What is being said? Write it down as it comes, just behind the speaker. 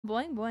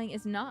Boing boing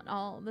is not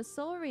all. The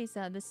soul,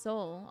 Risa, the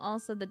soul.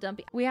 Also the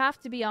dumpy. We have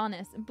to be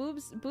honest.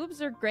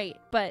 Boobs are great,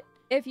 but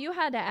if you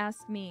had to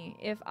ask me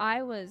if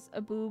I was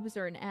a boobs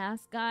or an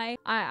ass guy,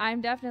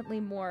 I'm definitely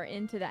more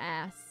into the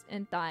ass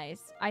and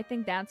thighs. I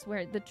think that's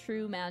where the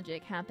true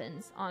magic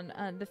happens on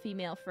the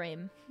female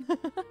frame.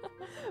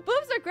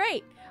 Boobs are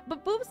great,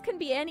 but boobs can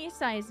be any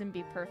size and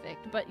be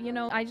perfect. But you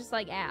know, I just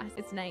like ass.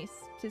 It's nice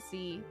to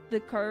see the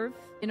curve.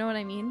 You know what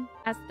I mean?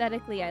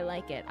 Aesthetically, I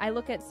like it. I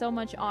look at so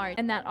much art,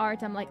 and that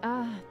art, I'm like,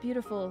 ah,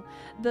 beautiful.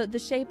 The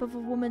shape of a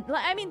woman.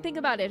 I mean, think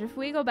about it. If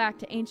we go back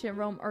to ancient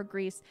Rome or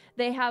Greece,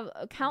 they have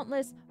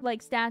countless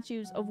like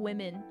statues of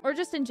women, or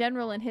just in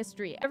general in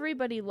history.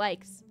 Everybody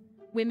likes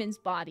women's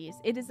bodies.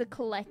 It is a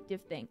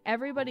collective thing.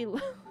 Everybody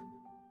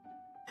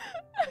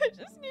I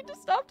just need to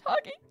stop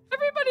talking.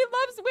 Everybody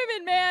loves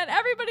women, man.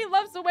 Everybody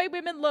loves the way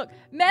women look.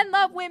 Men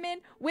love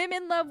women.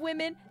 Women love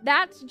women.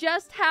 That's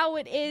just how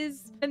it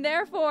is. And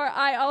therefore,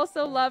 I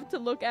also love to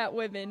look at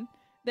women.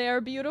 They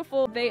are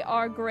beautiful. They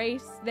are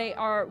grace. They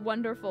are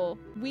wonderful.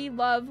 We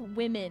love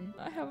women.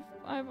 I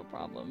have a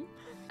problem.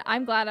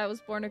 I'm glad I was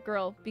born a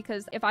girl,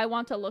 because if I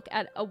want to look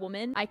at a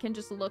woman, I can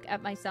just look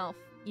at myself,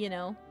 you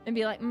know, and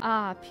be like,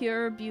 ah,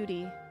 pure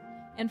beauty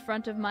in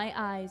front of my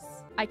eyes.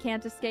 I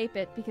can't escape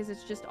it because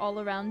it's just all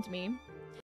around me.